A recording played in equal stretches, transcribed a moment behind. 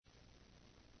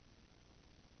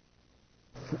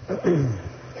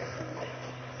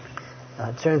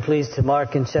Turn please to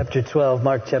Mark in chapter 12.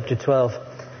 Mark chapter 12.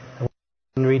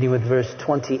 I'm reading with verse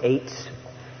 28.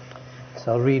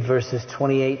 So I'll read verses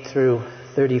 28 through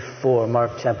 34.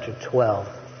 Mark chapter 12.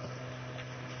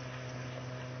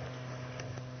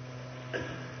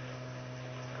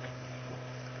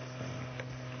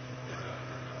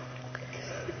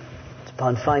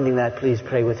 Upon finding that, please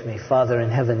pray with me. Father in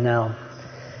heaven, now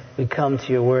we come to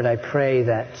your word. I pray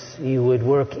that you would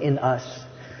work in us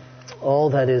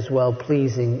all that is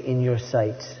well-pleasing in your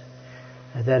sight.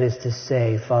 That is to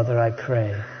say, Father, I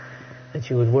pray that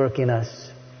you would work in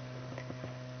us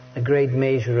a great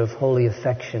measure of holy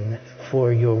affection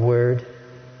for your word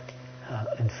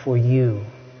and for you,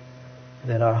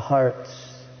 that our hearts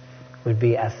would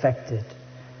be affected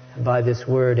by this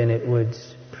word and it would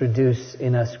produce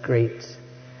in us great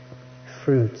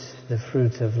fruits, the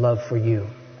fruits of love for you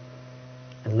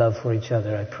and love for each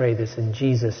other. I pray this in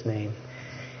Jesus' name.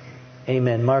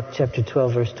 Amen. Mark chapter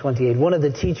 12, verse 28. One of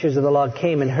the teachers of the law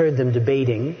came and heard them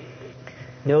debating.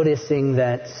 Noticing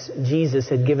that Jesus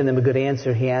had given them a good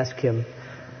answer, he asked him,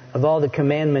 of all the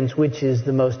commandments, which is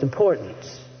the most important?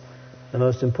 The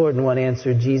most important one,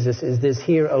 answered Jesus, is this: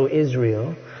 Hear, O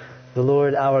Israel, the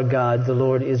Lord our God, the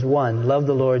Lord is one. Love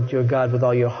the Lord your God with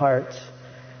all your heart,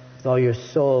 with all your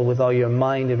soul, with all your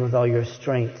mind, and with all your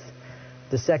strength.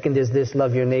 The second is this: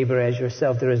 love your neighbor as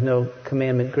yourself. There is no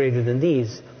commandment greater than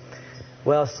these.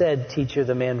 Well said, teacher,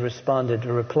 the man responded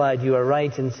or replied. You are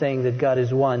right in saying that God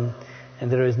is one,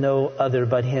 and there is no other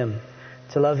but Him.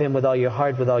 To love Him with all your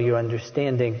heart, with all your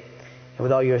understanding, and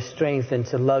with all your strength, and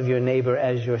to love your neighbor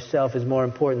as yourself is more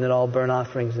important than all burnt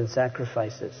offerings and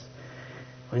sacrifices.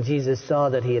 When Jesus saw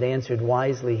that he had answered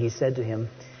wisely, he said to him,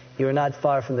 You are not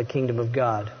far from the kingdom of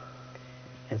God.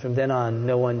 And from then on,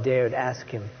 no one dared ask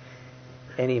him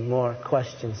any more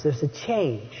questions. There's a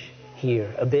change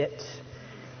here a bit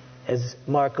as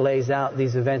Mark lays out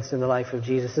these events in the life of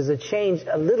Jesus. There's a change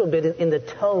a little bit in the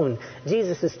tone.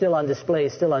 Jesus is still on display,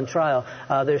 still on trial.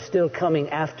 They're still coming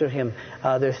after him.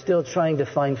 They're still trying to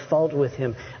find fault with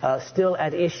him. Still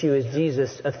at issue is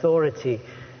Jesus' authority.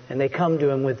 And they come to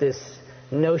him with this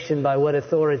notion: by what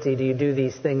authority do you do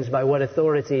these things? By what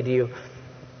authority do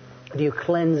you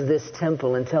cleanse this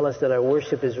temple and tell us that our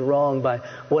worship is wrong? By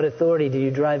what authority do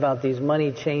you drive out these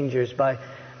money changers? By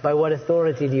what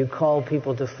authority do you call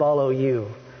people to follow you?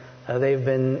 They've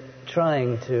been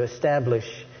trying to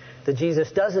establish that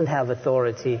Jesus doesn't have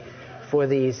authority for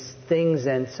these things,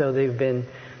 and so they've been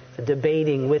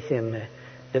debating with him.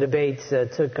 The debates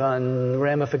took on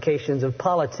ramifications of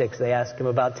politics. They asked him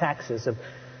about taxes,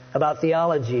 about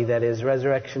theology, that is,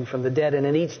 resurrection from the dead. And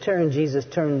in each turn, Jesus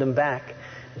turned them back.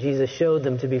 Jesus showed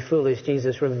them to be foolish.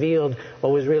 Jesus revealed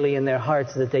what was really in their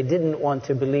hearts, that they didn't want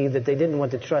to believe, that they didn't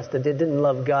want to trust, that they didn't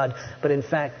love God, but in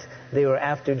fact, they were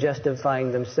after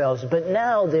justifying themselves. But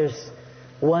now there's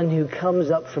one who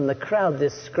comes up from the crowd,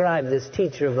 this scribe, this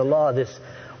teacher of the law, this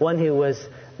one who was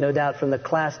no doubt from the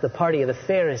class, the party of the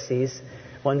Pharisees,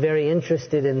 one very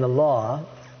interested in the law.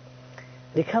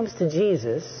 He comes to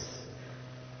Jesus,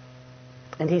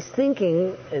 and he's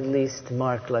thinking, at least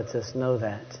Mark lets us know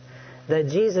that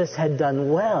Jesus had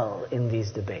done well in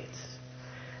these debates.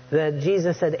 That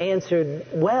Jesus had answered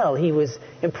well. He was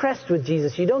impressed with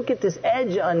Jesus. You don't get this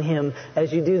edge on him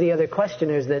as you do the other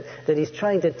questioners, that he's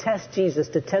trying to test Jesus,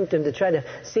 to tempt him, to try to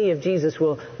see if Jesus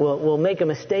will make a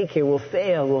mistake here, will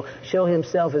fail, will show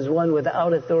himself as one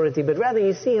without authority. But rather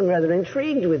you see him rather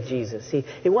intrigued with Jesus. He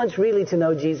wants really to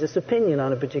know Jesus' opinion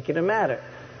on a particular matter.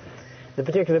 The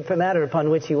particular matter upon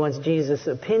which he wants Jesus'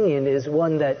 opinion is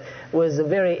one that was a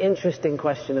very interesting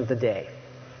question of the day,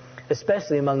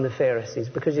 especially among the Pharisees,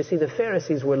 because you see, the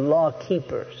Pharisees were law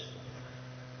keepers.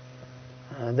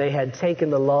 They had taken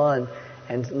the law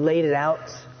and laid it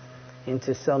out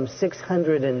into some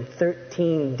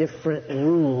 613 different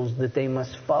rules that they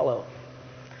must follow.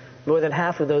 More than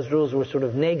half of those rules were sort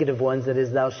of negative ones, that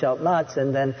is, thou shalt not,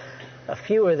 and then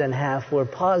fewer than half were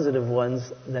positive ones,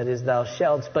 that is, thou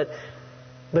shalt.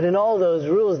 But in all those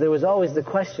rules, there was always the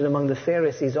question among the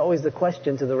Pharisees, always the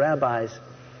question to the rabbis,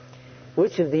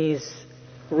 which of these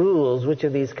rules, which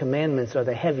of these commandments are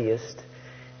the heaviest,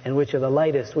 and which are the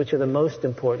lightest, which are the most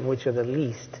important, which are the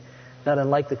least? Not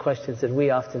unlike the questions that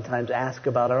we oftentimes ask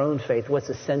about our own faith: what's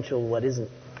essential, what isn't?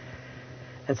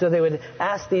 And so they would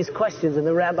ask these questions, and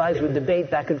the rabbis would debate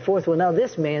back and forth. Well, now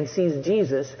this man sees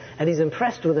Jesus, and he's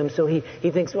impressed with him, so he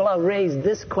thinks, well, I'll raise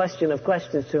this question of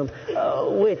questions to him.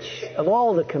 Which of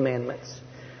all the commandments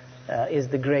is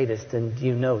the greatest? And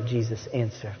you know Jesus'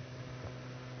 answer.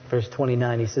 Verse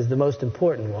 29, he says, the most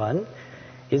important one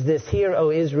is this: Hear,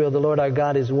 O Israel, the Lord our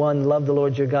God is one. Love the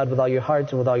Lord your God with all your heart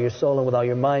and with all your soul and with all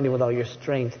your mind and with all your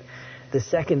strength. The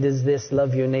second is this: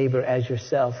 love your neighbor as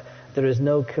yourself. There is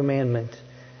no commandment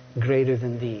greater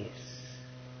than these.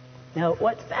 Now,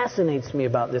 what fascinates me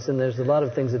about this, and there's a lot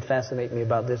of things that fascinate me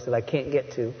about this that I can't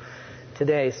get to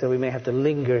today, so we may have to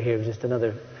linger here just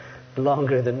another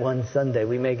longer than one Sunday.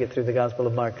 We may get through the Gospel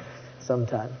of Mark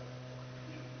sometime.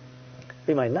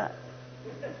 We might not.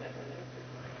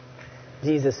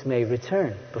 Jesus may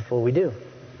return before we do,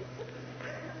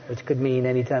 which could mean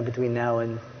any time between now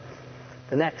and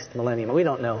the next millennium. We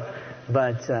don't know.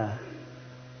 But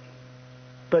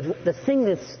the thing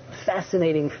that's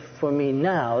fascinating for me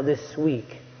now, this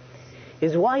week,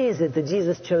 is why is it that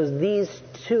Jesus chose these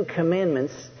two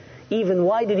commandments? Even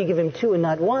why did he give him two and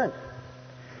not one?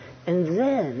 And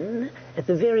then, at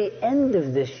the very end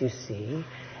of this, you see,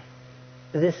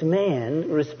 this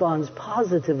man responds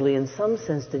positively in some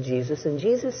sense to Jesus, and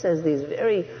Jesus says these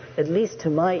very, at least to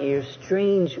my ear,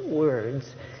 strange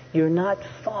words: you're not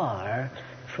far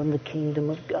from the kingdom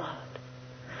of God.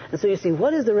 And so you see,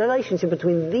 what is the relationship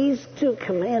between these two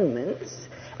commandments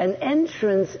and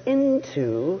entrance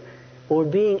into, or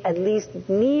being at least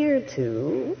near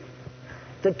to,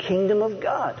 the kingdom of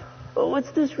God? Well,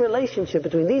 what's this relationship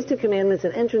between these two commandments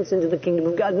and entrance into the kingdom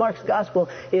of God? Mark's gospel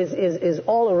is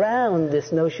all around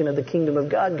this notion of the kingdom of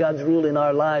God, God's rule in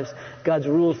our lives, God's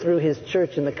rule through his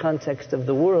church in the context of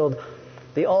the world,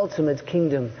 the ultimate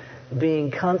kingdom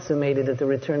being consummated at the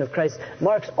return of Christ.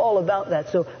 Mark's all about that.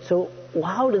 So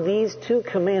how do these two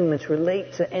commandments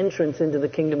relate to entrance into the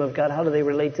kingdom of God? How do they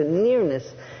relate to nearness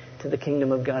to the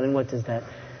kingdom of God? And what does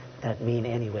that mean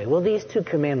anyway? Well, these two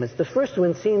commandments, the first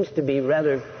one seems to be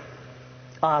rather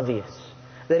obvious.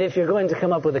 That if you're going to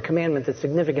come up with a commandment that's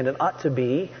significant, it ought to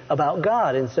be about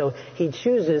God. And so he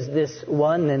chooses this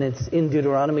one, and it's in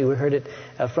Deuteronomy. We heard it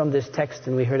from this text,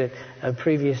 and we heard it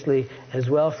previously as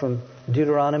well from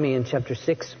Deuteronomy in chapter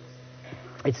 6.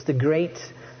 It's the great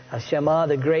Shema,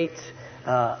 the great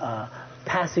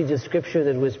passage of Scripture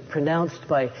that was pronounced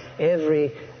by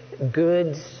every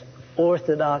good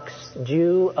Orthodox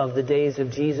Jew of the days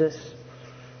of Jesus,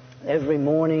 every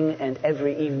morning and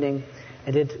every evening.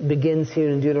 And it begins here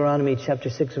in Deuteronomy chapter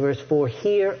 6, verse 4.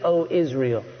 Hear, O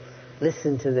Israel.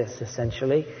 Listen to this,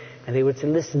 essentially. And they were to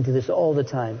listen to this all the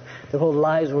time. Their whole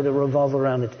lives were to revolve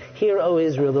around it. Hear, O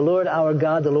Israel, the Lord our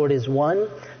God, the Lord is one.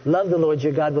 Love the Lord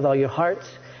your God with all your heart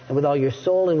and with all your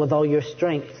soul and with all your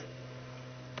strength.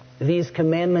 These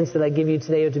commandments that I give you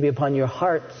today are to be upon your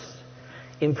hearts.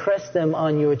 Impress them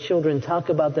on your children. Talk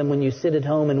about them when you sit at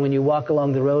home and when you walk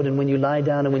along the road and when you lie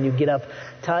down and when you get up.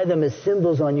 Tie them as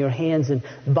symbols on your hands and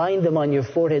bind them on your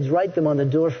foreheads. Write them on the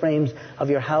door frames of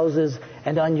your houses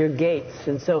and on your gates.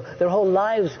 And so their whole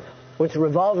lives were to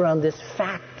revolve around this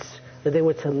fact that they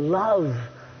were to love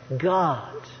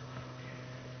God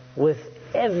with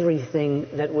everything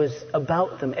that was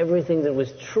about them, everything that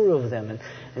was true of them.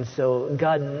 And so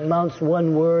God mounts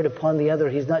one word upon the other.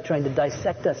 He's not trying to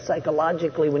dissect us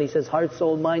psychologically when he says heart,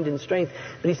 soul, mind, and strength,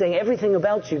 but he's saying everything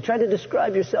about you. Try to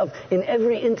describe yourself in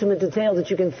every intimate detail that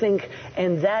you can think,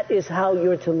 and that is how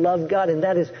you're to love God, and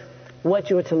that is what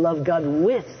you're to love God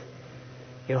with.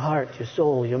 Your heart, your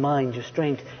soul, your mind, your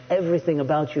strength, everything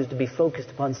about you is to be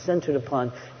focused upon, centered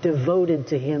upon, devoted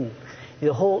to him.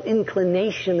 The whole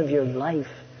inclination of your life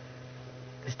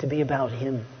is to be about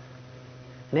him.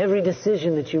 And every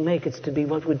decision that you make, it's to be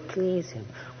what would please him,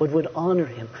 what would honor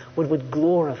him, what would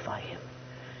glorify him.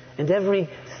 And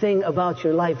everything about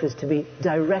your life is to be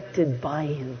directed by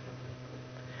him.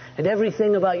 And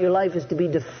everything about your life is to be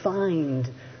defined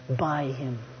by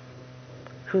him.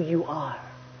 Who you are,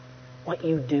 what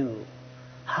you do,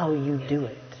 how you do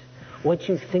it, what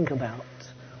you think about,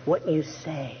 what you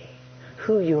say,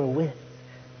 who you're with,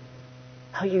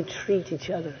 how you treat each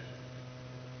other.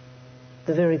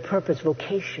 The very purpose,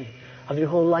 vocation of your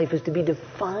whole life is to be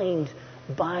defined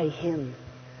by him.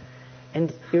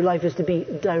 And your life is to be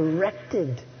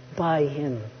directed by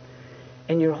him.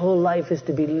 And your whole life is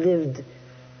to be lived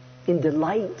in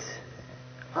delight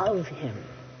of him.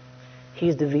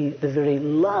 He's the very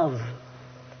love,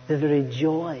 the very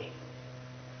joy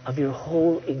of your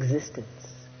whole existence.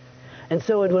 And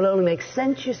so it will only make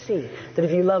sense, you see, that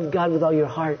if you love God with all your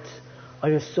heart, all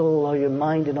your soul, all your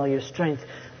mind, and all your strength,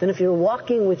 then if you're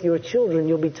walking with your children,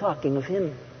 you'll be talking of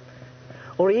him.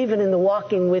 Or even in the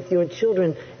walking with your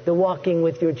children, the walking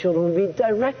with your children will be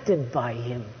directed by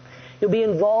him. You'll be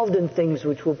involved in things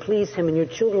which will please him, and your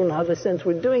children will have a sense,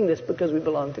 we're doing this because we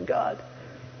belong to God.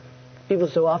 People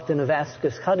so often have asked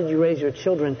us, how did you raise your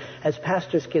children as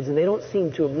pastors' kids? And they don't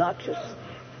seem too obnoxious.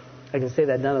 I can say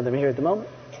that none of them are here at the moment.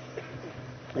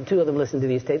 And 2 of them listen to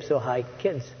these tapes, so hi,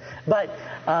 kids. But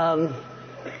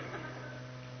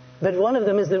one of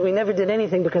them is that we never did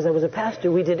anything because I was a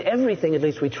pastor. We did everything, at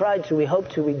least we tried to, we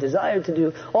hoped to, we desired to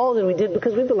do all that we did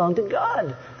because we belong to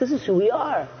God. This is who we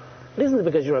are. It isn't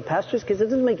because you're a pastor's kid. It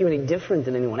doesn't make you any different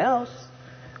than anyone else.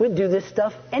 We'd do this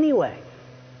stuff anyway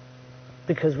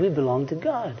because we belong to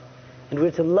God. And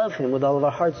we're to love Him with all of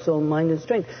our heart, soul, mind, and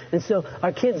strength. And so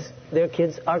our kids, their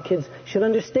kids, our kids should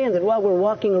understand that while we're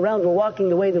walking around, we're walking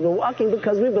the way that we're walking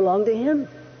because we belong to Him.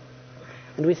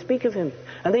 And we speak of Him.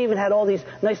 And they even had all these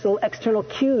nice little external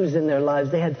cues in their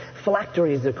lives. They had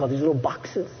phylacteries, they're called, these little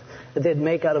boxes that they'd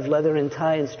make out of leather and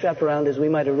tie and strap around as we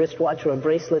might a wristwatch or a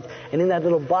bracelet. And in that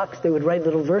little box, they would write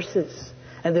little verses.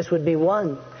 And this would be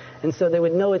one. And so they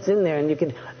would know it's in there. And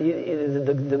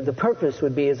the purpose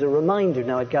would be as a reminder.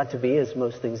 Now, it got to be, as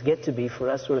most things get to be for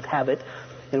us, sort of habit.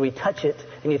 And we touch it,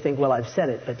 and you think, well, I've said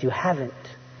it, but you haven't.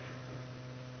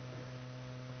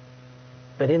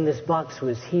 But in this box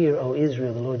was, "Hear, O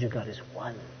Israel, the Lord your God is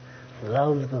one.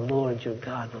 Love the Lord your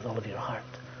God with all of your heart,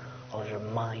 all of your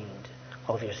mind,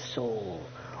 all of your soul,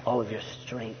 all of your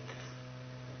strength."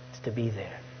 It's to be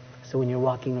there. So when you're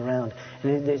walking around,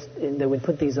 and they would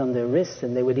put these on their wrists,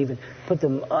 and they would even put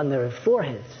them on their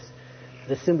foreheads.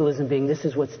 The symbolism being, this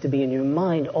is what's to be in your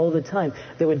mind all the time.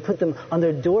 They would put them on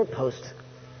their doorposts.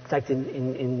 In fact,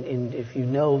 if you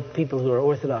know people who are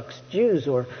Orthodox Jews,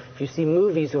 or if you see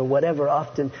movies or whatever,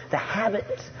 often the habit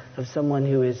of someone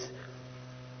who is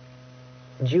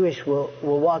Jewish will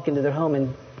walk into their home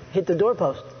and hit the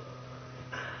doorpost.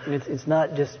 And it's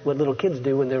not just what little kids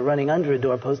do when they're running under a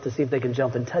doorpost to see if they can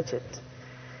jump and touch it.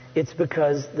 It's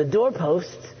because the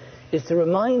doorpost is to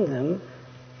remind them,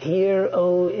 "Hear,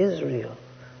 O Israel,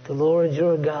 the Lord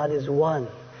your God is one.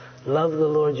 Love the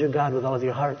Lord your God with all of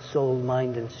your heart, soul,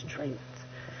 mind, and strength."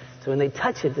 So when they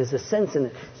touch it, there's a sense in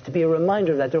it. It's to be a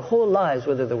reminder of that their whole lives,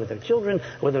 whether they're with their children,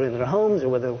 whether they're in their homes, or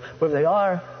wherever they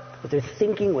are, what they're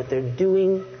thinking, what they're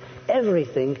doing,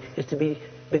 everything is to be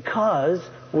because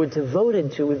we're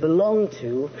devoted to, we belong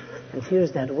to, and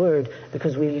here's that word,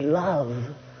 because we love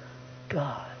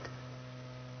God.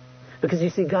 Because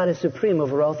you see, God is supreme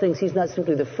over all things. He's not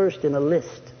simply the first in a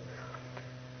list.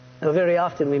 Now, very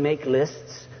often we make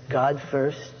lists. God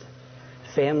first,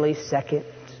 family second,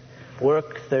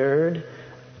 work third,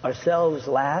 ourselves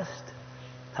last,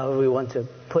 however we want to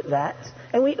put that.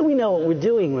 And we know what we're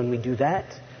doing when we do that.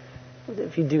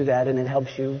 If you do that and it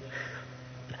helps you,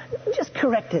 just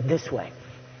correct it this way.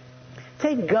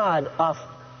 Take God off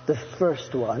the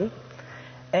first one,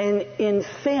 and in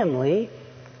family,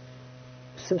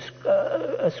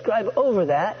 ascribe over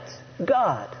that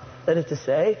God. That is to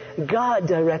say, God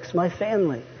directs my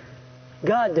family.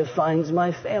 God defines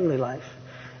my family life.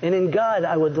 And in God,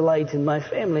 I will delight in my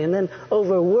family. And then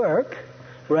over work,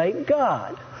 write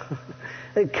God.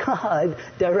 God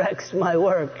directs my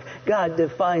work. God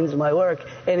defines my work.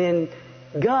 And in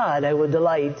God, I will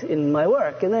delight in my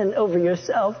work. And then over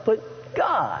yourself, put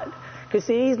God. Because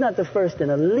see, He's not the first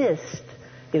in a list.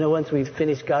 You know, once we've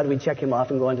finished God, we check Him off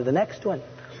and go on to the next one.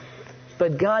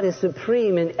 But God is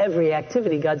supreme in every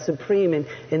activity. God's supreme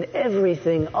in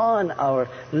everything on our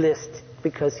list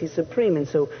because He's supreme. And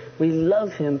so we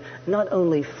love Him not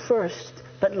only first,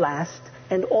 but last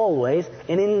and always,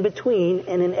 and in between,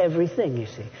 and in everything, you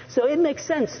see. So it makes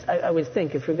sense, I would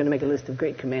think, if we're going to make a list of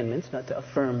great commandments, not to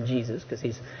affirm Jesus, because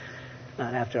He's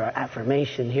not after our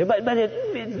affirmation here, but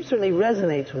it certainly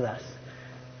resonates with us,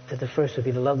 that the first would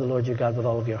be to love the Lord your God with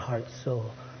all of your heart,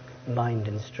 soul, mind,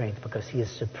 and strength, because He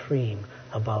is supreme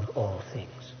above all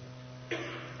things.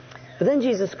 But then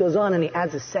Jesus goes on and He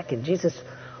adds a second. Jesus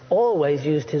always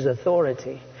used His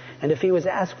authority. And if He was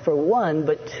asked for one,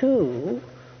 but two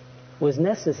was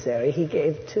necessary, He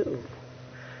gave two.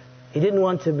 He didn't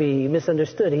want to be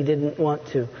misunderstood. He didn't want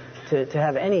to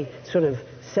have any sort of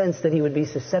sense that He would be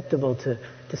susceptible to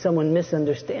someone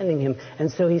misunderstanding Him.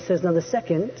 And so He says, now the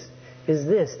second is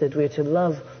this, that we're to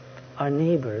love our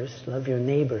neighbors. Love your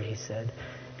neighbor, He said,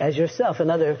 as yourself.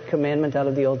 Another commandment out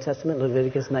of the Old Testament,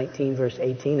 Leviticus 19, verse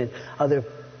 18, and other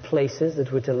places,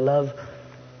 that we're to love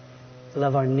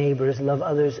our neighbors, love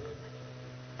others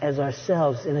as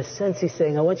ourselves. In a sense, He's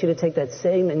saying, I want you to take that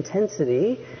same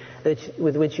intensity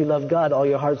with which you love God, all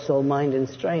your heart, soul, mind, and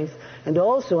strength, and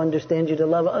also understand you to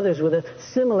love others with a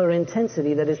similar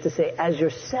intensity, that is to say, as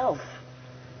yourself.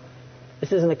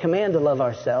 This isn't a command to love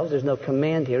ourselves. There's no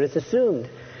command here. It's assumed.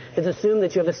 It's assumed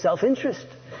that you have a self-interest.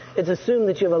 It's assumed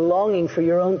that you have a longing for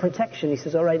your own protection. He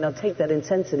says, all right, now take that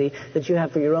intensity that you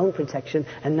have for your own protection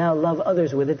and now love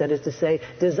others with it. That is to say,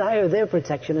 desire their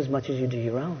protection as much as you do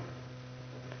your own.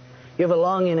 You have a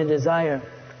longing and a desire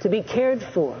to be cared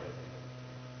for.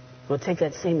 Well, take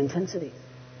that same intensity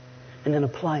and then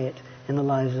apply it in the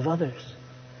lives of others.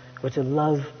 We're to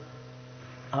love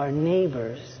our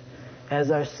neighbors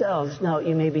as ourselves. Now,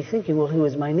 you may be thinking, well, who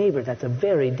is my neighbor? That's a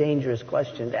very dangerous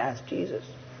question to ask Jesus.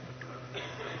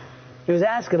 He was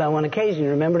asked it on one occasion.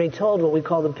 Remember, he told what we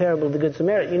call the parable of the Good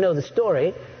Samaritan. You know the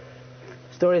story.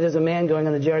 There's a man going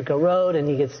on the Jericho Road, and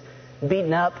he gets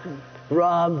beaten up,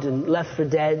 robbed, and left for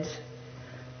dead.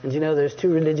 And you know, there's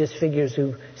two religious figures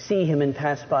who see him and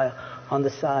pass by on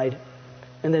the side.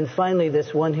 And then finally,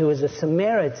 this one who is a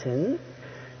Samaritan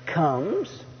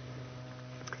comes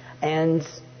and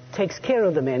takes care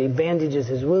of the man. He bandages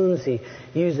his wounds. He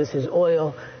uses his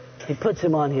oil. He puts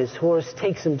him on his horse,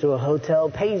 takes him to a hotel,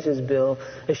 pays his bill,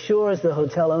 assures the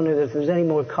hotel owner that if there's any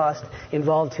more cost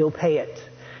involved, he'll pay it.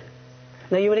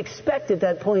 Now, you would expect at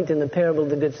that point in the parable of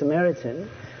the Good Samaritan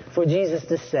for Jesus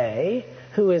to say,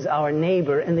 who is our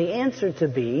neighbor? And the answer to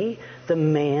be the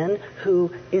man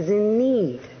who is in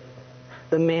need.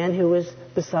 The man who is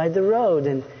beside the road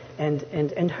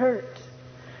and hurt.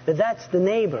 That's the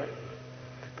neighbor.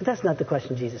 But that's not the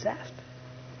question Jesus asked.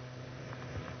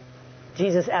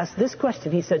 Jesus asked this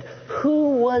question. He said,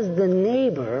 who was the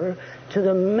neighbor to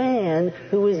the man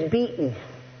who was beaten?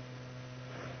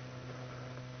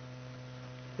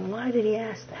 Why did he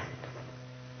ask that?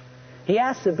 He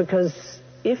asked it because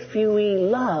if we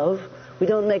love, we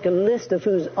don't make a list of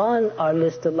who's on our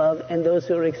list to love and those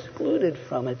who are excluded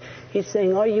from it. He's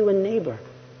saying, are you a neighbor?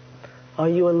 Are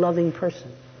you a loving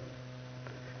person?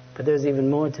 But there's even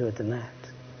more to it than that.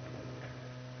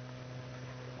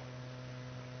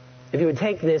 If you would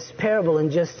take this parable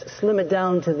and just slim it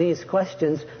down to these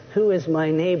questions, who is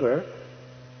my neighbor?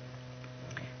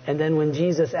 And then when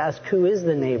Jesus asked, who is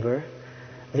the neighbor?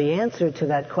 The answer to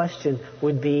that question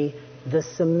would be, the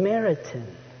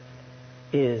Samaritan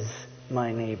is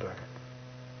my neighbor.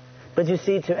 But you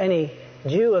see, to any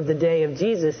Jew of the day of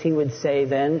Jesus, he would say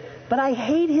then, but I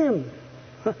hate him.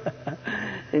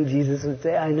 And Jesus would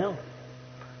say, I know.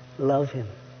 Love him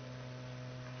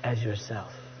as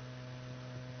yourself.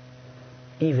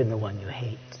 Even the one you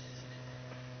hate.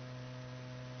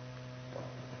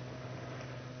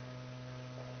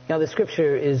 Now, the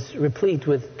Scripture is replete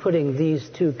with putting these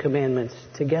two commandments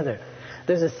together.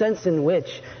 There's a sense in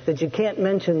which that you can't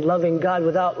mention loving God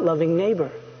without loving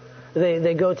neighbor.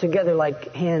 They go together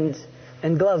like hand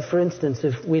and glove. For instance,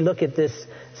 if we look at this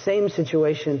same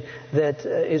situation that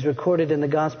is recorded in the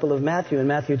Gospel of Matthew, in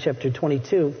Matthew chapter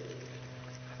 22,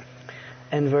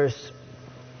 and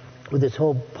this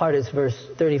whole part is verse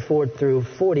 34 through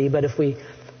 40, but if we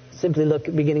simply look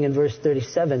beginning in verse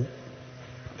 37,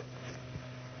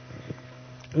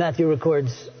 Matthew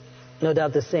records no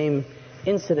doubt the same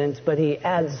incident, but he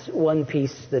adds one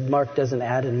piece that Mark doesn't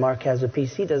add, and Mark has a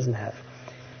piece he doesn't have,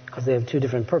 because they have two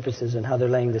different purposes in how they're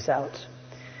laying this out.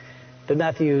 But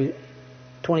Matthew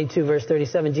 22, verse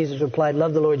 37, Jesus replied,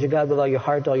 love the Lord your God with all your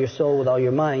heart, all your soul, with all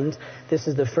your mind. This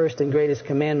is the first and greatest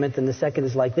commandment, and the second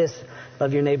is like this,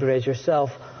 love your neighbor as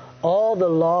yourself. All the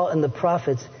law and the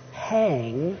prophets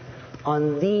hang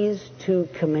on these two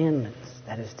commandments,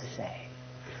 that is to say.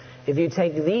 If you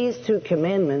take these two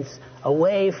commandments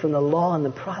away from the law and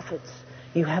the prophets,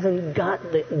 you haven't got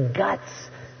the guts,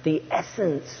 the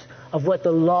essence of what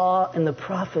the law and the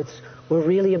prophets were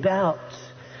really about.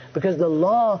 Because the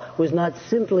law was not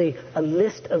simply a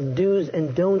list of do's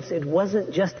and don'ts. It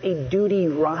wasn't just a duty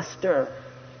roster.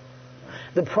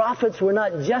 The prophets were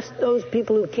not just those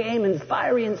people who came and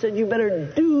fiery and said, you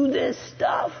better do this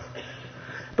stuff.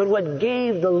 But what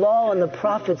gave the law and the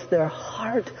prophets their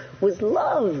heart was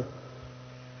love.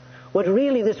 What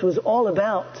really this was all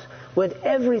about, what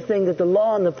everything that the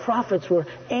law and the prophets were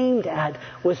aimed at,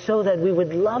 was so that we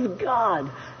would love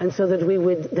God, and so that we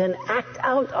would then act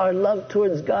out our love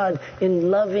towards God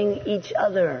in loving each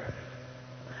other.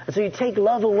 And so you take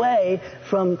love away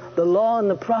from the law and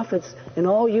the prophets, and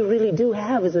all you really do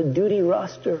have is a duty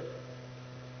roster.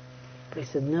 But he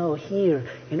said, no, here,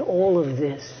 in all of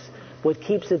this, what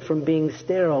keeps it from being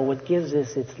sterile, what gives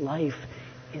us its life,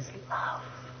 is love.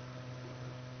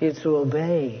 It's to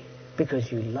obey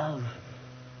because you love.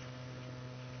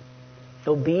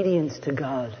 Obedience to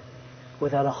God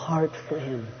without a heart for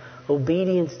Him,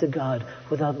 obedience to God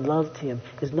without love to Him,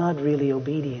 is not really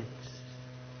obedience.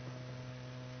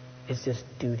 It's just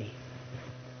duty.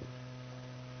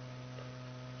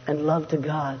 And love to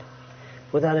God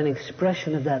without an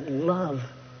expression of that love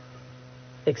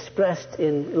expressed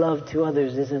in love to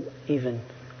others isn't even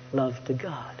love to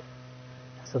God.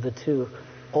 So the two,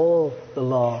 all the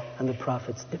law and the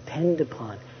prophets depend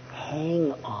upon,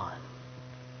 hang on.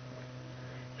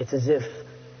 It's as if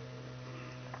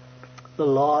the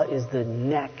law is the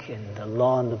neck and the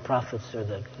law and the prophets are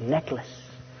the necklace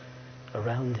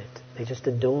around it. They just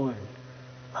adorn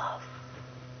love.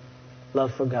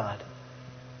 Love for God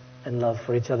and love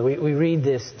for each other. We read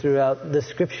this throughout the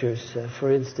Scriptures,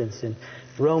 for instance, in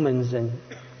Romans and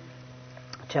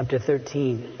chapter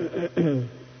 13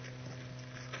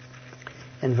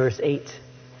 and verse 8.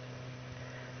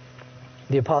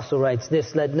 The apostle writes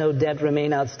this, "Let no debt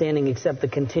remain outstanding except the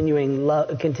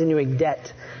continuing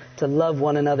debt to love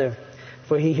one another.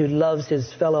 For he who loves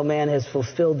his fellow man has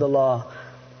fulfilled the law.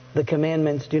 The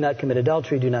commandments, do not commit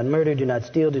adultery, do not murder, do not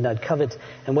steal, do not covet,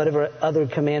 and whatever other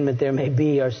commandment there may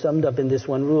be are summed up in this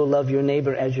one rule, love your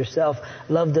neighbor as yourself.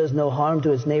 Love does no harm to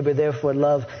his neighbor, therefore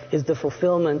love is the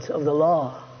fulfillment of the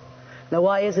law." Now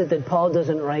why is it that Paul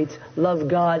doesn't write, love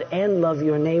God and love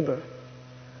your neighbor?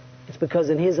 It's because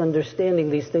in his understanding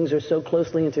these things are so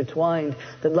closely intertwined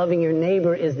that loving your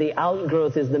neighbor is the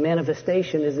outgrowth, is the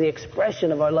manifestation, is the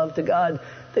expression of our love to God,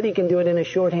 that he can do it in a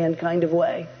shorthand kind of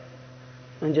way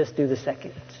and just do the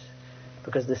second,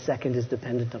 because the second is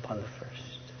dependent upon the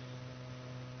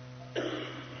first.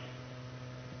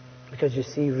 Because you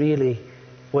see, really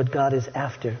what God is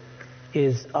after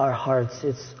is our hearts.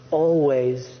 It's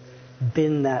always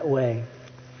been that way.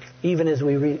 Even as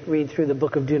we read through the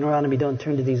book of Deuteronomy, don't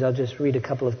turn to these, I'll just read a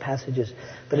couple of passages.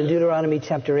 But in Deuteronomy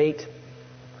chapter 8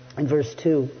 and verse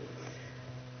 2,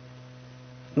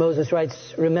 Moses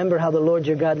writes, "Remember how the Lord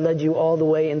your God led you all the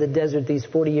way in the desert these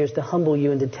 40 years to humble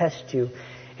you and to test you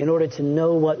in order to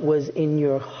know what was in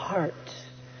your heart,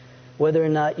 whether or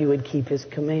not you would keep his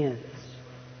commands."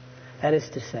 That is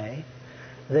to say,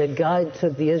 that God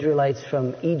took the Israelites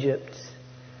from Egypt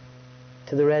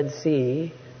to the Red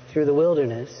Sea through the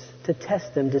wilderness to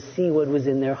test them, to see what was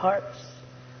in their hearts,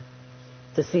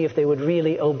 to see if they would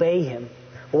really obey him.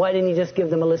 Well, why didn't he just give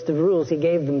them a list of rules? He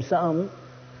gave them some.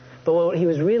 But what he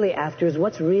was really after is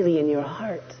what's really in your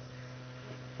heart.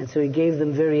 And so he gave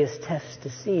them various tests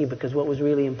to see, because what was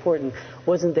really important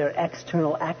wasn't their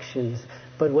external actions,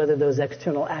 but whether those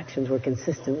external actions were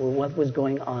consistent with what was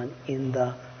going on in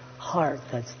the heart.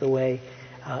 That's the way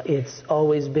it's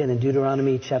always been. In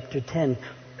Deuteronomy chapter 10,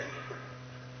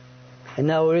 "And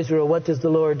now, O Israel, what does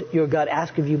the Lord your God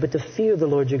ask of you but to fear the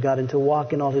Lord your God and to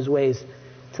walk in all his ways,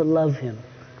 to love him,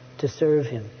 to serve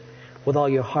him with all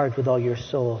your heart, with all your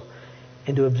soul,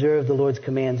 and to observe the Lord's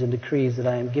commands and decrees that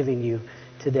I am giving you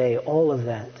today." All of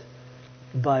that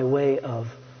by way of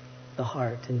the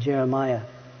heart. In Jeremiah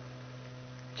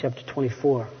chapter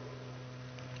 24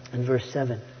 and verse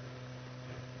 7,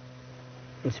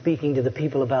 in speaking to the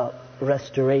people about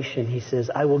restoration, he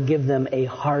says, "I will give them a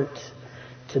heart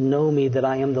to know me, that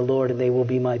I am the Lord, and they will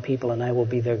be my people, and I will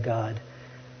be their God.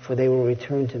 For they will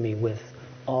return to me with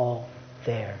all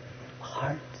their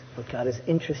heart." What God is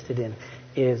interested in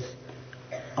is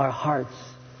our hearts.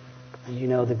 And you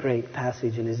know the great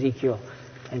passage in Ezekiel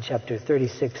in chapter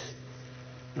 36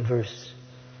 and verse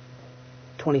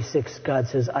 26. God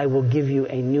says, "I will give you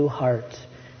a new heart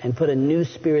and put a new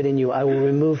spirit in you. I will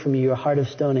remove from you your heart of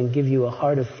stone and give you a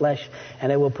heart of flesh.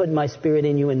 And I will put my spirit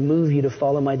in you and move you to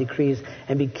follow my decrees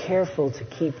and be careful to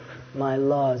keep my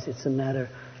laws." It's a matter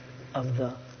of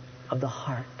the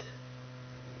heart.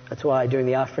 That's why during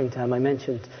the offering time I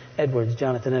mentioned Edwards,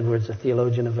 Jonathan Edwards, a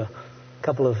theologian of a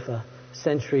couple of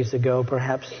centuries ago,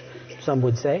 perhaps some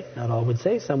would say, not all would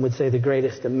say, some would say the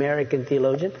greatest American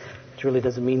theologian, which really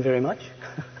doesn't mean very much,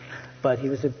 but he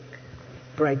was a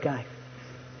bright guy.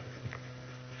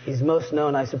 He's most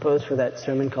known, I suppose, for that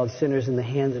sermon called "Sinners in the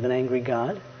Hands of an Angry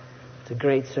God." It's a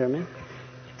great sermon.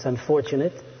 It's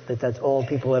unfortunate that that's all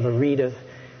people ever read of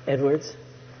Edwards,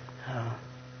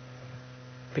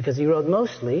 because he wrote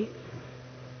mostly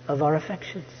of our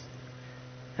affections.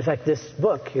 In fact, this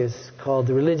book is called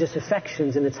 "The Religious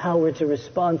Affections," and it's how we're to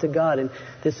respond to God. And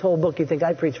this whole book, you think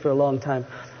I preached for a long time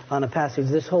on a passage.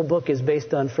 This whole book is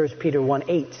based on 1 Peter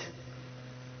 1:8.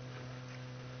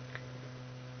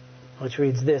 Which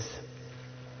reads this: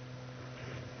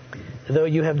 "Though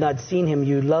you have not seen him,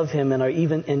 you love him, and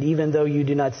even though you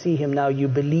do not see him now, you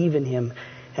believe in him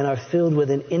and are filled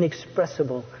with an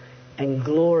inexpressible and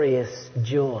glorious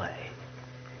joy."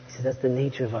 See, that's the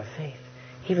nature of our faith.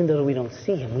 Even though we don't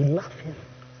see him, we love him.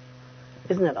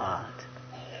 Isn't that odd?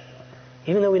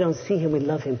 Even though we don't see him, we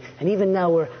love him. And even now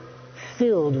we're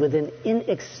filled with an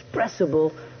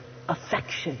inexpressible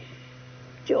affection,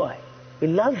 joy. We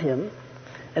love him.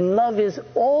 And love is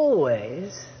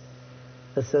always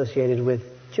associated with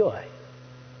joy.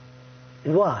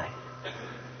 And why?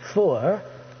 For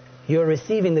you're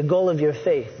receiving the goal of your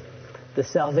faith, the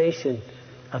salvation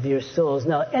of your souls.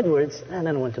 Now, Edwards, and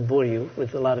I don't want to bore you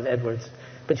with a lot of Edwards,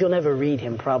 but you'll never read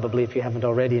him probably if you haven't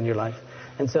already in your life.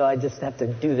 And so I just have to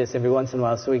do this every once in a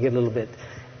while so we get a little bit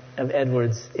of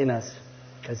Edwards in us.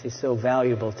 because he's so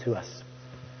valuable to us.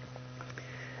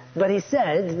 But he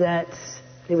said that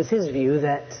it was his view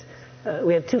that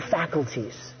we have two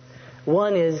faculties.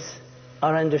 One is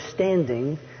our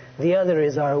understanding, the other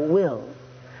is our will.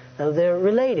 Now they're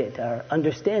related. Our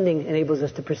understanding enables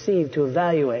us to perceive, to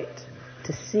evaluate,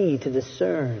 to see, to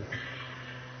discern,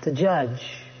 to judge.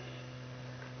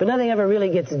 But nothing ever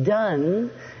really gets done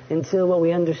until what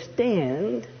we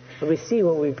understand, what we see,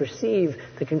 what we perceive,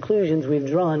 the conclusions we've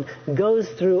drawn, goes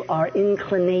through our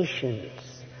inclinations,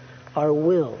 our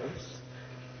wills,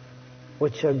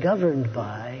 which are governed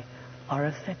by our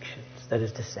affections. That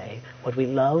is to say, what we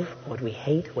love, what we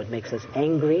hate, what makes us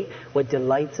angry, what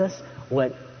delights us,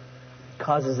 what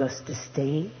causes us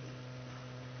disdain.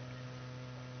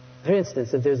 For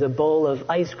instance, if there's a bowl of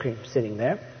ice cream sitting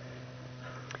there,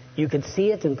 you can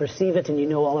see it and perceive it and you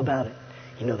know all about it.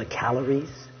 You know the calories.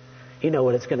 You know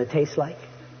what it's going to taste like.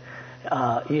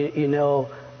 You know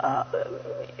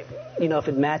if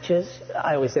it matches.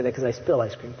 I always say that because I spill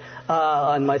ice cream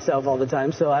on myself all the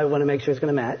time, so I want to make sure it's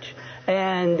going to match.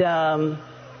 And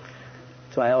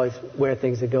so I always wear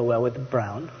things that go well with the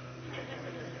brown.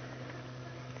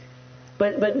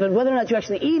 But whether or not you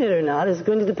actually eat it or not is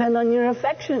going to depend on your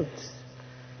affections,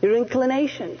 your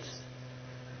inclinations.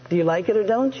 Do you like it or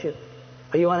don't you?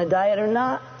 Are you on a diet or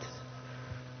not?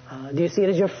 Do you see it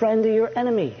as your friend or your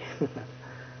enemy?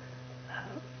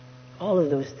 All of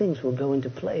those things will go into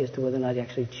play as to whether or not you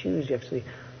actually choose, you actually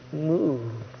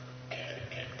move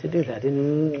to do that.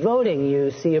 In voting, you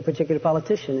see a particular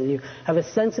politician and you have a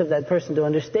sense of that person, to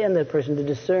understand that person, to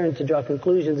discern, to draw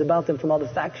conclusions about them from all the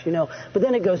facts you know. But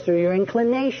then it goes through your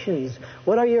inclinations.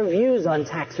 What are your views on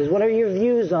taxes? What are your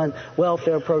views on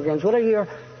welfare programs? What are your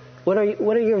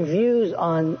views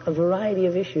on a variety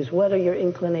of issues? What are your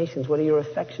inclinations? What are your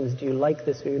affections? Do you like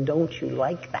this or don't you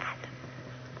like that?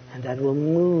 And that will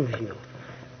move you.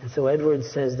 And so Edwards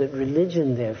says that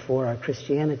religion, therefore, our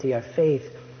Christianity, our faith,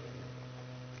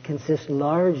 consists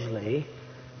largely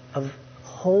of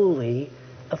holy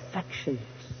affections.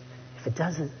 If it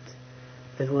doesn't,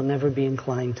 then we'll never be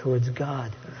inclined towards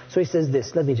God. So he says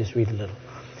this. Let me just read a little.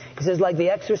 He says, like the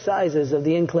exercises of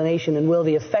the inclination and will,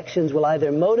 the affections will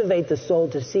either motivate the soul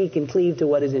to seek and cleave to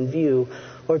what is in view,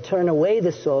 or turn away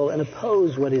the soul and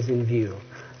oppose what is in view.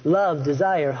 Love,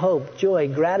 desire, hope, joy,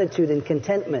 gratitude, and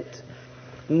contentment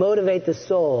motivate the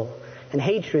soul, and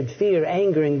hatred, fear,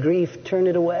 anger, and grief turn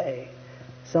it away.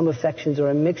 Some affections are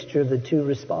a mixture of the two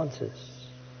responses.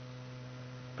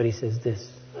 But he says this: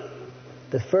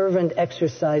 the fervent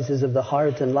exercises of the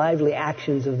heart and lively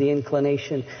actions of the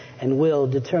inclination and will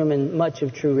determine much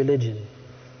of true religion.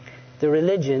 The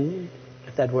religion,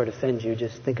 if that word offends you,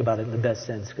 just think about it in the best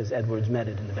sense, because Edwards meant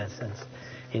it in the best sense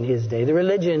in his day. The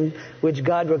religion which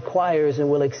God requires and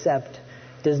will accept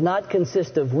does not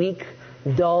consist of weak,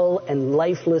 dull, and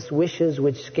lifeless wishes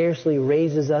which scarcely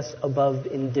raises us above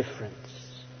indifference.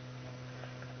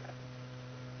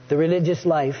 The religious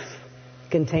life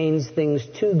contains things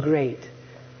too great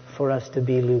for us to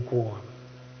be lukewarm.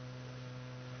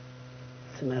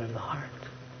 It's a matter of the heart.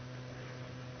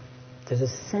 There's a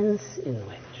sense in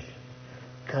which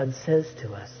God says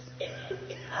to us,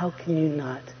 how can you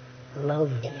not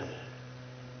love me,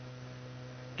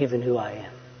 given who I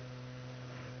am?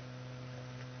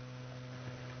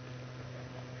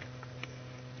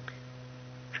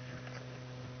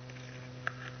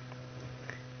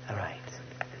 All right.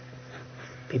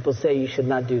 People say you should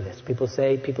not do this. People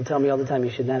tell me all the time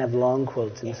you should not have long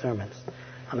quotes in sermons.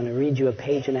 I'm going to read you a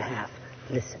page and a half.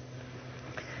 Listen.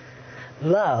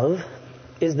 Love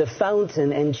is the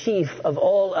fountain and chief of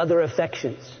all other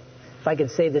affections. If I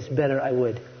could say this better, I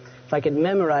would. If I could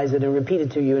memorize it and repeat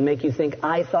it to you and make you think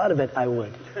I thought of it, I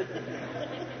would.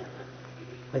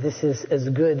 But this is as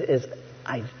good as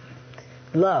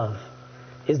Love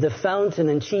is the fountain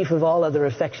and chief of all other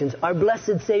affections. Our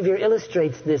blessed Savior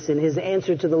illustrates this in his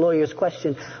answer to the lawyer's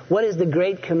question, what is the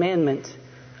great commandment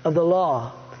of the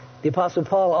law? The Apostle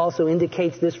Paul also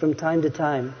indicates this from time to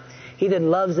time. He that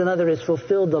loves another has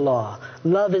fulfilled the law.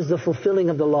 Love is the fulfilling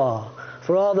of the law.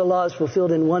 For all the law is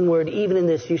fulfilled in one word, even in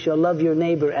this, you shall love your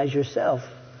neighbor as yourself.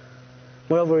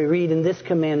 Moreover, we read in this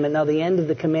commandment, now the end of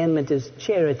the commandment is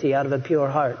charity out of a pure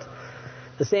heart.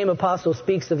 The same apostle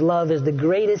speaks of love as the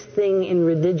greatest thing in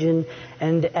religion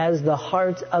and as the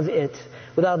heart of it.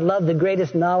 Without love, the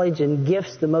greatest knowledge and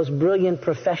gifts, the most brilliant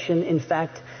profession, in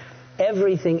fact,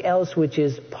 everything else which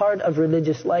is part of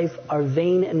religious life are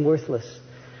vain and worthless.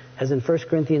 As in 1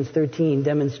 Corinthians 13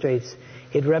 demonstrates,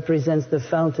 it represents the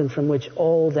fountain from which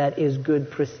all that is good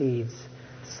proceeds.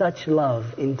 Such love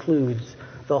includes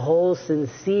the whole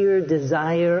sincere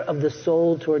desire of the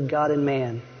soul toward God and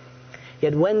man.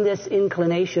 Yet when this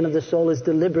inclination of the soul is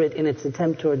deliberate in its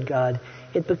attempt toward God,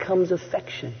 it becomes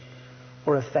affection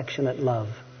or affectionate love.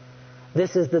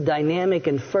 This is the dynamic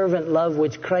and fervent love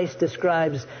which Christ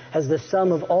describes as the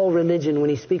sum of all religion when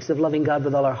he speaks of loving God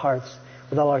with all our hearts,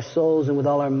 with all our souls, and with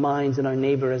all our minds, and our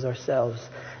neighbor as ourselves.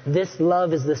 This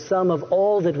love is the sum of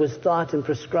all that was taught and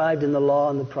prescribed in the law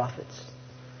and the prophets.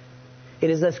 It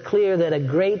is thus clear that a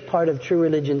great part of true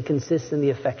religion consists in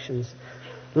the affections.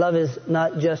 Love is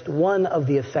not just one of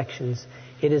the affections.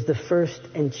 It is the first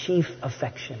and chief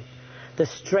affection, the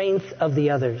strength of the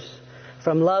others.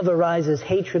 From love arises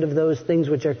hatred of those things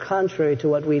which are contrary to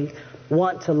what we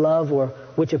want to love, or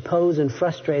which oppose and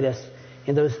frustrate us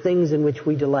in those things in which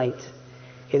we delight.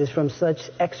 It is from such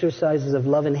exercises of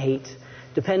love and hate,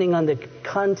 depending on the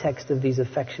context of these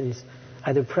affections,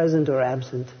 either present or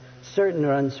absent, certain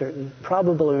or uncertain,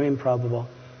 probable or improbable,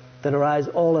 that arise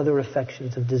all other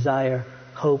affections of desire,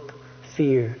 hope,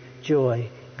 fear, joy,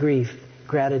 grief,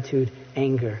 gratitude,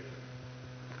 anger.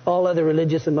 All other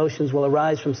religious emotions will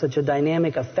arise from such a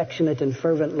dynamic, affectionate, and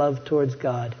fervent love towards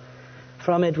God.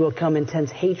 From it will come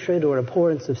intense hatred or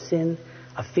abhorrence of sin,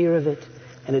 a fear of it,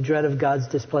 and a dread of God's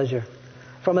displeasure.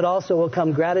 From it also will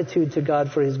come gratitude to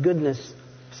God for his goodness,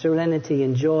 serenity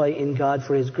and joy in God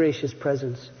for his gracious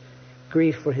presence,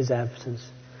 grief for his absence,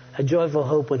 a joyful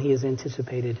hope when he is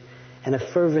anticipated, and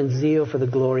a fervent zeal for the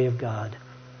glory of God.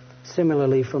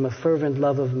 Similarly, from a fervent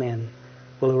love of men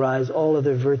will arise all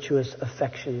other virtuous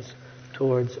affections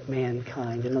towards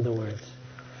mankind. In other words,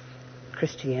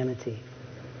 Christianity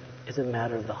is a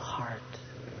matter of the heart.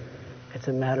 It's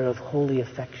a matter of holy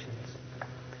affections.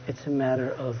 It's a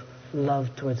matter of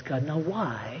love towards God. Now,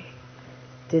 why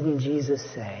didn't Jesus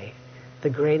say, the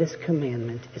greatest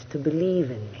commandment is to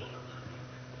believe in me?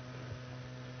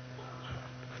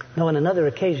 Now, on another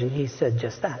occasion, he said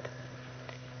just that.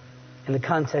 In the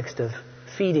context of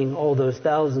feeding all those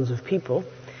thousands of people,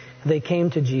 they came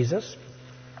to Jesus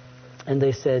and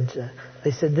they said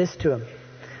this to him.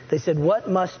 They said, "What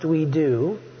must we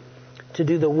do to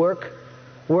do the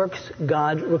works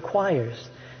God requires?"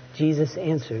 Jesus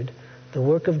answered, "The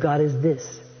work of God is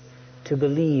this, to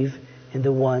believe in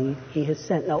the one he has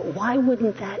sent." Now, why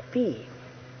wouldn't that be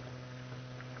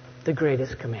the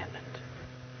greatest commandment?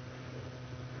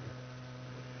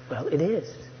 Well, it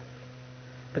is.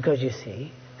 Because you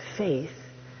see, faith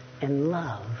and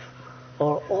love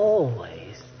are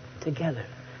always together.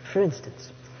 For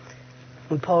instance,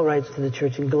 when Paul writes to the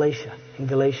church in Galatia, in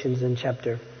Galatians in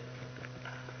chapter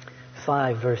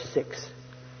 5, verse 6,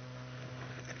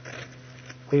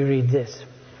 we read this.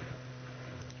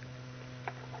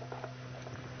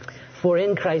 "For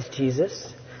in Christ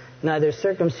Jesus, neither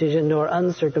circumcision nor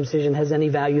uncircumcision has any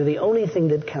value. The only thing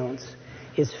that counts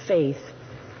is faith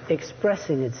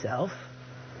expressing itself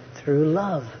through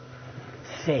love."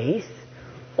 Faith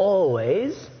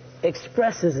always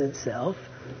expresses itself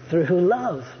through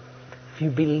love. If you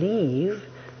believe,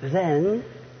 then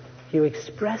you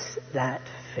express that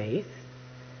faith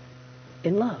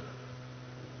in love.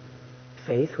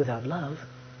 Faith without love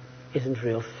isn't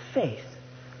real faith.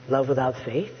 Love without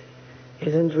faith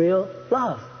isn't real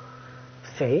love.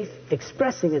 Faith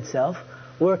expressing itself,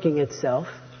 working itself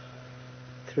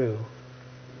through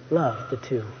love. The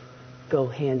two go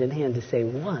hand in hand. To say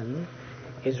one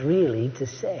is really to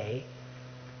say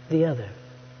the other.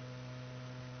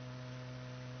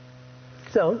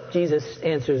 So, Jesus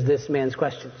answers this man's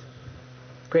questions.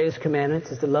 Greatest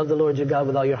commandment is to love the Lord your God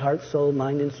with all your heart, soul,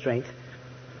 mind, and strength.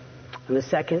 And the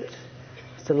second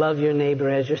is to love your neighbor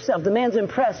as yourself. The man's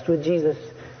impressed with Jesus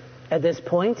at this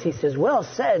point. He says, "Well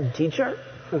said, teacher."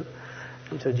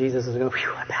 And so Jesus is going,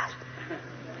 "Phew, I passed."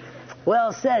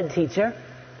 "Well said, teacher.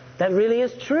 That really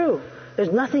is true.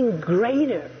 There's nothing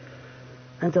greater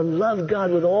than to love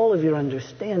God with all of your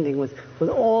understanding, with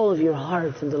all of your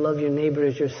heart, and to love your neighbor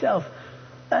as yourself.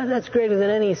 That's greater than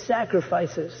any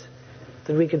sacrifices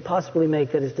that we could possibly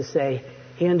make." That is to say,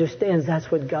 he understands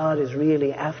that's what God is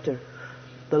really after.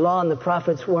 The law and the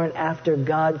prophets weren't after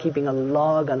God keeping a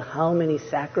log on how many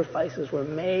sacrifices were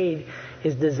made.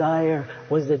 His desire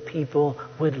was that people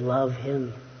would love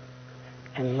him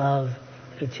and love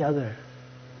each other.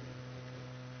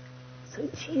 So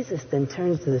Jesus then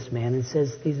turns to this man and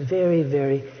says these very,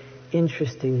 very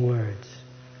interesting words.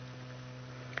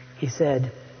 He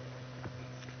said,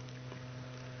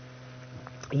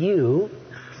 "You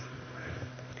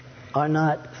are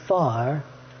not far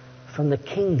from the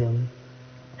kingdom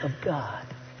of God."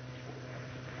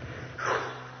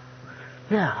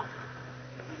 Now,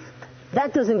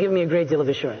 that doesn't give me a great deal of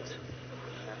assurance.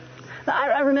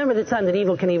 I remember the time that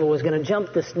Evel Knievel was going to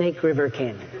jump the Snake River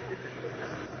Canyon.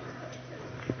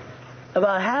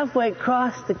 About halfway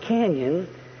across the canyon,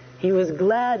 he was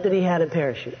glad that he had a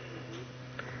parachute.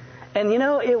 And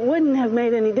it wouldn't have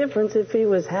made any difference if he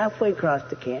was halfway across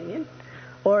the canyon,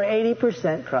 or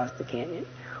 80% across the canyon,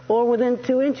 or within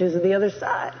 2 inches of the other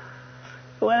side.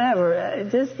 Whatever.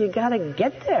 You got to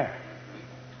get there.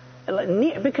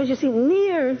 Because you see,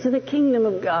 near to the kingdom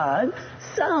of God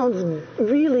sounds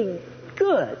really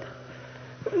good.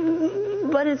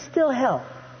 But it's still hell.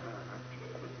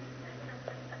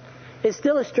 It's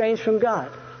still estranged from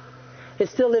God.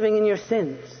 It's still living in your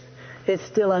sins. It's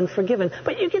still unforgiven.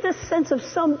 But you get a sense of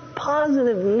some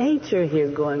positive nature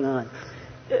here going on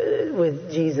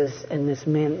with Jesus and this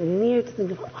man near to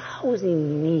the... How was he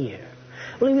near?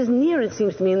 Well, he was near, it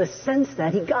seems to me, in the sense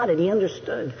that he got it. He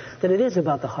understood that it is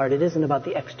about the heart. It isn't about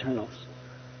the externals.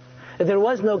 There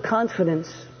was no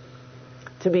confidence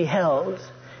to be held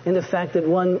in the fact that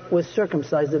one was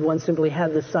circumcised, that one simply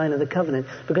had the sign of the covenant,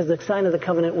 because the sign of the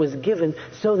covenant was given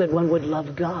so that one would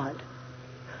love God.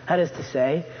 That is to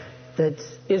say, that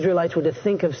Israelites were to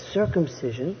think of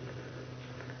circumcision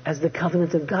as the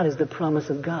covenant of God, as the promise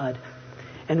of God.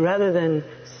 And rather than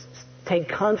take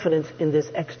confidence in this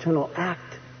external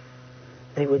act,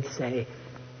 they would say,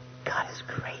 God is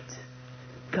great.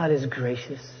 God is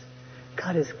gracious.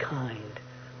 God is kind.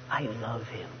 I love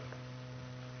Him.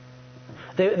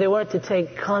 They weren't to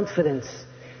take confidence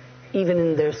even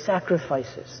in their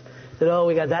sacrifices. That,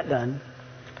 we got that done.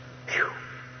 Phew.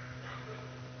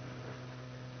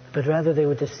 But rather they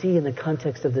were to see in the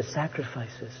context of the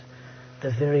sacrifices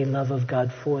the very love of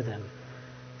God for them,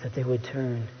 that they would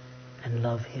turn and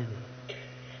love Him.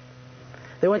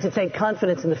 They weren't to take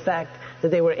confidence in the fact that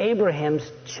they were Abraham's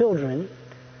children,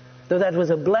 though that was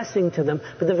a blessing to them,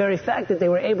 but the very fact that they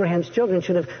were Abraham's children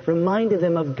should have reminded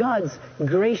them of God's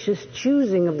gracious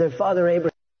choosing of their father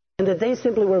Abraham, and that they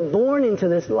simply were born into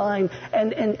this line,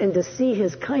 and to see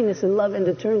His kindness and love and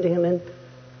to turn to Him and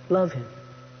love Him.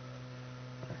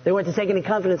 They weren't to take any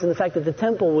confidence in the fact that the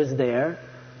temple was there,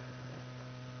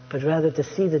 but rather to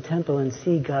see the temple and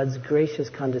see God's gracious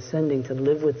condescending to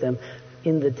live with them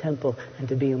in the temple and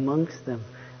to be amongst them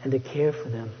and to care for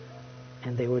them.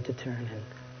 And they were to turn and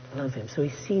love Him. So he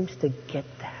seems to get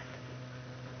that.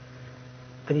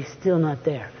 But he's still not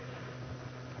there.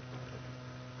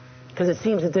 Because it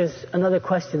seems that there's another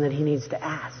question that he needs to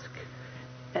ask.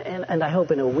 And I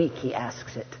hope in a week he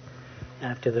asks it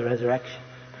after the resurrection.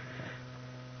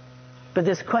 But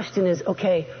this question is,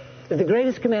 okay, if the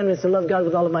greatest commandment is to love God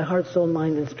with all of my heart, soul,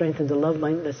 mind, and strength, and to love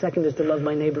the second is to love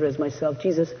my neighbor as myself,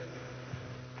 Jesus,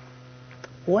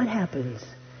 what happens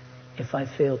if I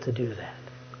fail to do that?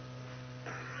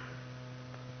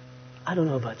 I don't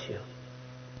know about you,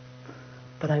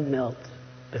 but I melt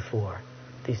before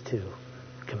these two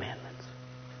commandments.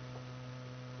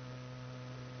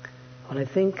 When I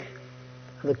think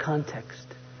of the context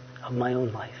of my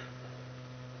own life,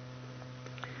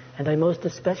 and I most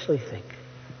especially think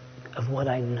of what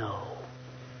I know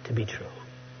to be true,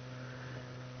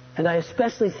 and I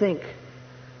especially think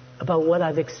about what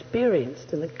I've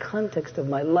experienced in the context of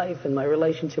my life and my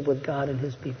relationship with God and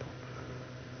His people,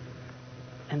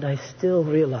 and I still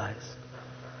realize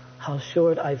how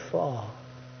short I fall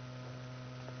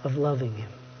of loving Him.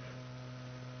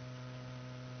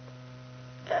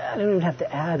 I don't even have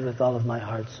to add with all of my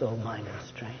heart, soul, mind, and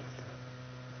strength.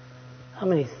 How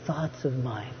many thoughts of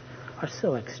mine are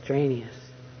so extraneous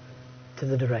to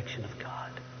the direction of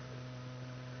God?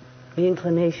 The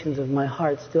inclinations of my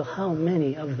heart still, how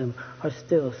many of them are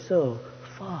still so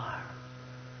far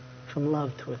from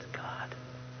love towards God?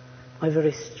 My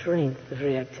very strength, the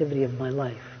very activity of my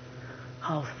life,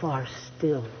 how far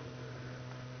still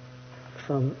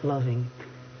from loving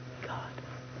God?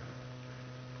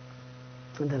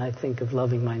 And then I think of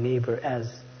loving my neighbor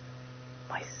as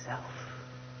myself.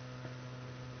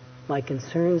 My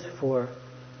concerns for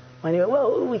my neighbor,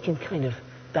 well, we can kind of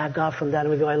back off from that and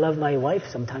we go, I love my wife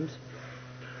sometimes.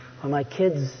 Or my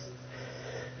kids.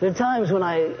 There are times when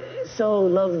I so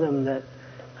love them that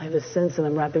I have a sense that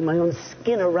I'm wrapping my own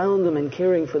skin around them and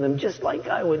caring for them just like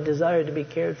I would desire to be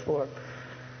cared for.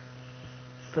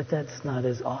 But that's not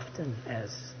as often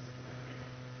as...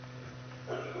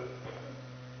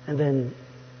 And then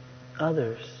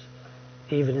others,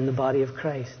 even in the body of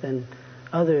Christ, then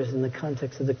others in the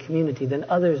context of the community, then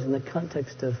others in the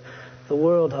context of the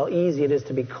world, how easy it is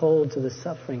to be cold to the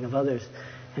suffering of others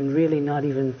and really not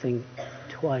even think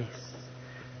twice.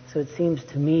 So it seems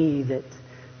to me that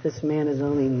this man is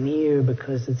only near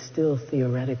because it's still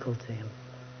theoretical to him.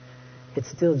 It's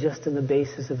still just in the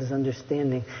basis of his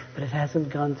understanding, but it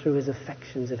hasn't gone through his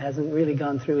affections. It hasn't really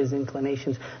gone through his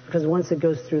inclinations, because once it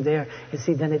goes through there, you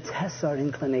see, then it tests our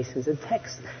inclinations. It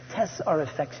tests our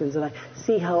affections, and I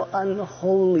see how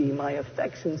unholy my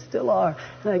affections still are.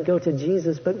 And I go to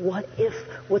Jesus, but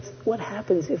what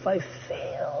happens if I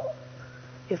fail?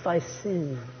 If I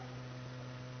sin?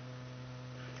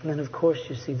 And then, of course,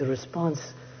 you see the response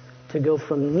to go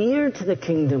from near to the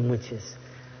kingdom, which is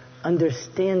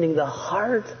understanding the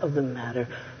heart of the matter,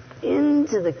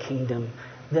 into the kingdom,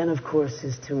 then, of course,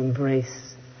 is to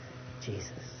embrace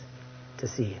Jesus, to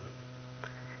see him.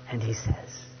 And he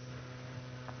says,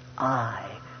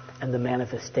 I am the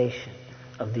manifestation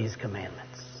of these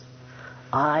commandments.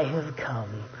 I have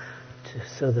come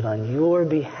so that on your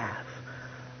behalf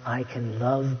I can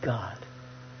love God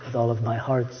with all of my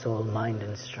heart, soul, mind,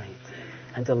 and strength,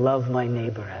 and to love my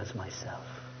neighbor as myself.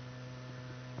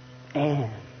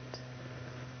 And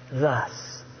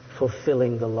thus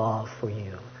fulfilling the law for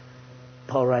you.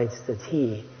 Paul writes that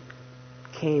he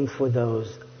came for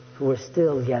those who were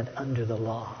still yet under the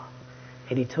law.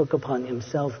 And he took upon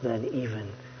himself then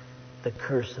even the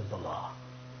curse of the law.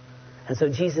 And so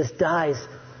Jesus dies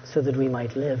so that we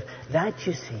might live. That,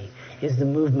 you see, is the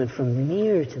movement from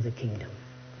near to the kingdom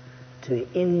to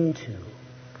into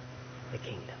the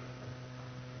kingdom.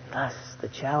 Thus, the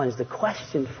challenge, the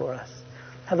question for us: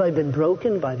 have I been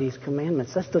broken by these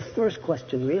commandments? That's the first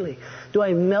question, really. Do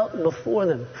I melt before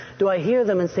them? Do I hear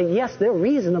them and say, yes, they're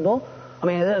reasonable? I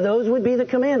mean, those would be the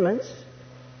commandments.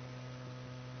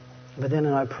 But then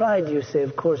in our pride, you say,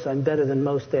 of course, I'm better than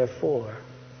most, therefore.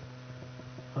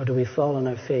 Or do we fall on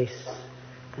our face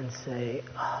and say,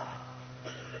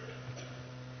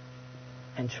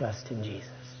 and trust in Jesus?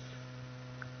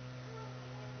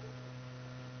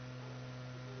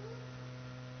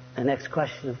 The next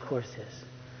question, of course, is,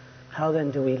 how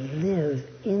then do we live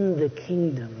in the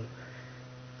kingdom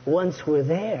once we're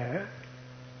there,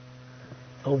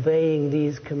 obeying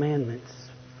these commandments?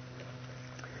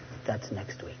 That's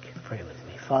next week. Pray with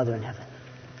me. Father in heaven,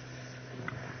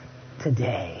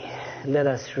 today, let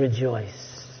us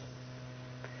rejoice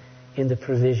in the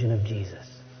provision of Jesus.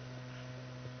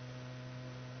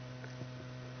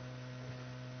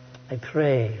 I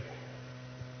pray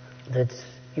that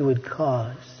you would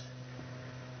cause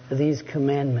these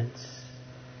commandments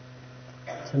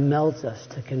to melt us,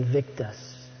 to convict us,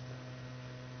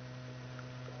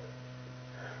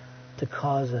 to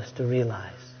cause us to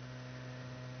realize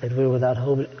that we're without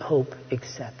hope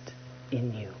except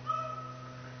in you.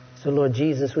 So, Lord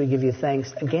Jesus, we give you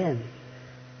thanks again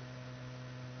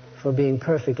for being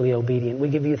perfectly obedient. We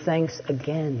give you thanks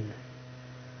again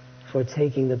for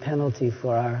taking the penalty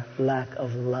for our lack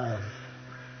of love.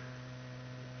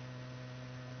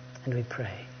 And we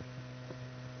pray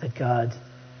that God,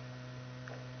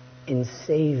 in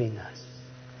saving us,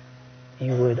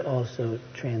 you would also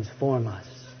transform us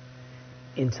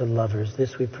into lovers.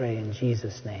 This we pray in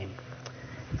Jesus' name.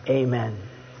 Amen.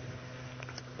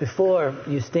 Before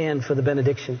you stand for the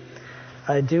benediction,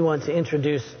 I do want to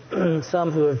introduce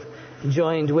some who have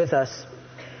joined with us.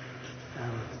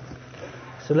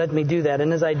 So let me do that.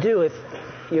 And as I do, if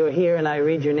you're here and I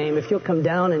read your name, if you'll come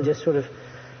down and just sort of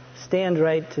stand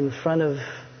right in front of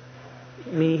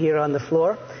me here on the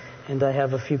floor, and I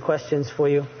have a few questions for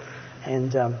you.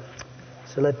 And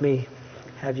so let me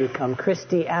have you come.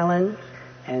 Christy Allen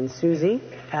and Susie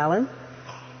Allen.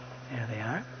 There they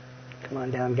are. Come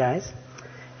on down, guys.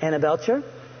 Anna Belcher.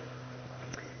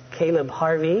 Caleb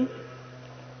Harvey.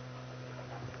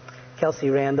 Kelsey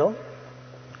Randall.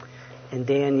 And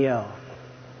Dan Yo.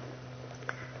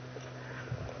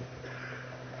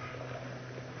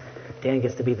 Dan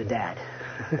gets to be the dad.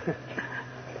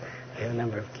 We have a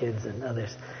number of kids and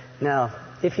others. Now,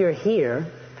 if you're here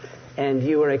and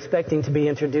you were expecting to be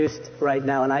introduced right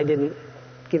now and I didn't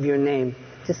give your name,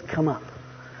 just come up.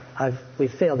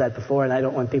 We've failed that before, and I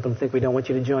don't want people to think we don't want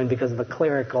you to join because of a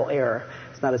clerical error.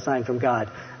 It's not a sign from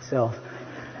God. So,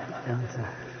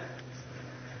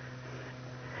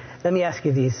 let me ask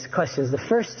you these questions. The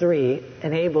first three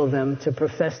enable them to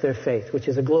profess their faith, which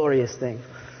is a glorious thing,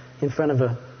 in front of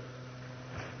a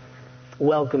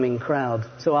welcoming crowd.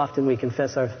 So often we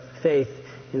confess our faith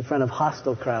in front of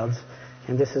hostile crowds,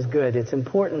 and this is good. It's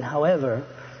important, however,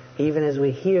 even as we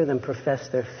hear them profess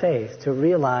their faith, to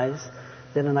realize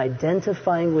that in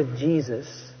identifying with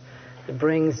Jesus, it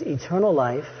brings eternal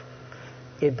life,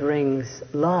 it brings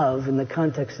love in the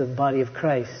context of the body of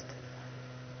Christ,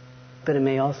 but it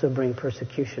may also bring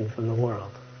persecution from the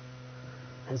world.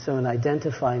 And so in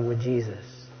identifying with Jesus,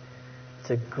 it's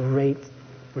a great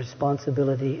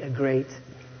responsibility, a great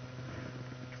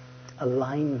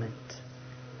alignment.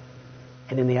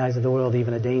 and in the eyes of the world,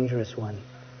 even a dangerous one,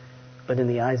 but in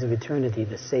the eyes of eternity,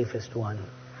 the safest one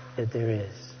that there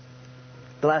is.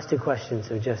 The last two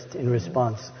questions are just in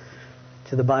response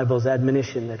to the Bible's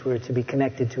admonition that we're to be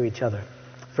connected to each other.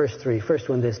 First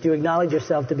one, this: do you acknowledge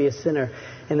yourself to be a sinner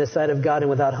in the sight of God and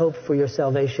without hope for your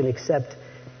salvation except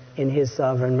in His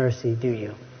sovereign mercy? Do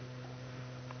you?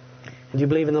 And do you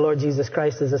believe in the Lord Jesus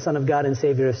Christ as the Son of God and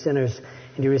Savior of sinners,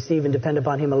 and you receive and depend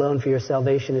upon Him alone for your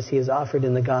salvation as He is offered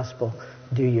in the gospel?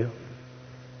 Do you?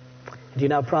 Do you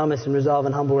now promise and resolve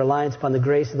in humble reliance upon the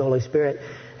grace of the Holy Spirit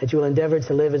that you will endeavor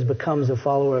to live as becomes a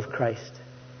follower of Christ?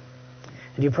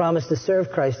 And you promise to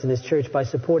serve Christ in His church by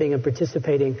supporting and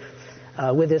participating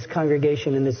with this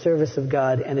congregation in its service of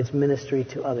God and its ministry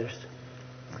to others?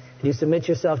 And you submit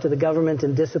yourself to the government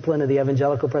and discipline of the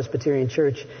Evangelical Presbyterian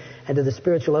Church and to the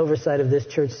spiritual oversight of this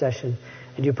church session,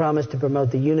 and you promise to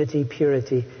promote the unity,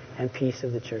 purity, and peace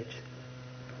of the church.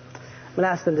 I'm going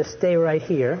to ask them to stay right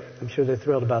here. I'm sure they're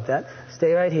thrilled about that.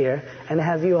 Stay right here and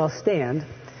have you all stand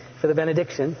for the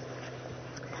benediction.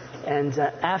 And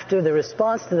after the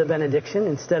response to the benediction,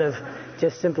 instead of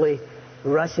just simply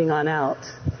rushing on out,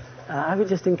 I would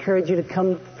just encourage you to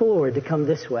come forward, to come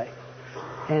this way.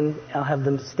 And I'll have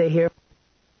them stay here.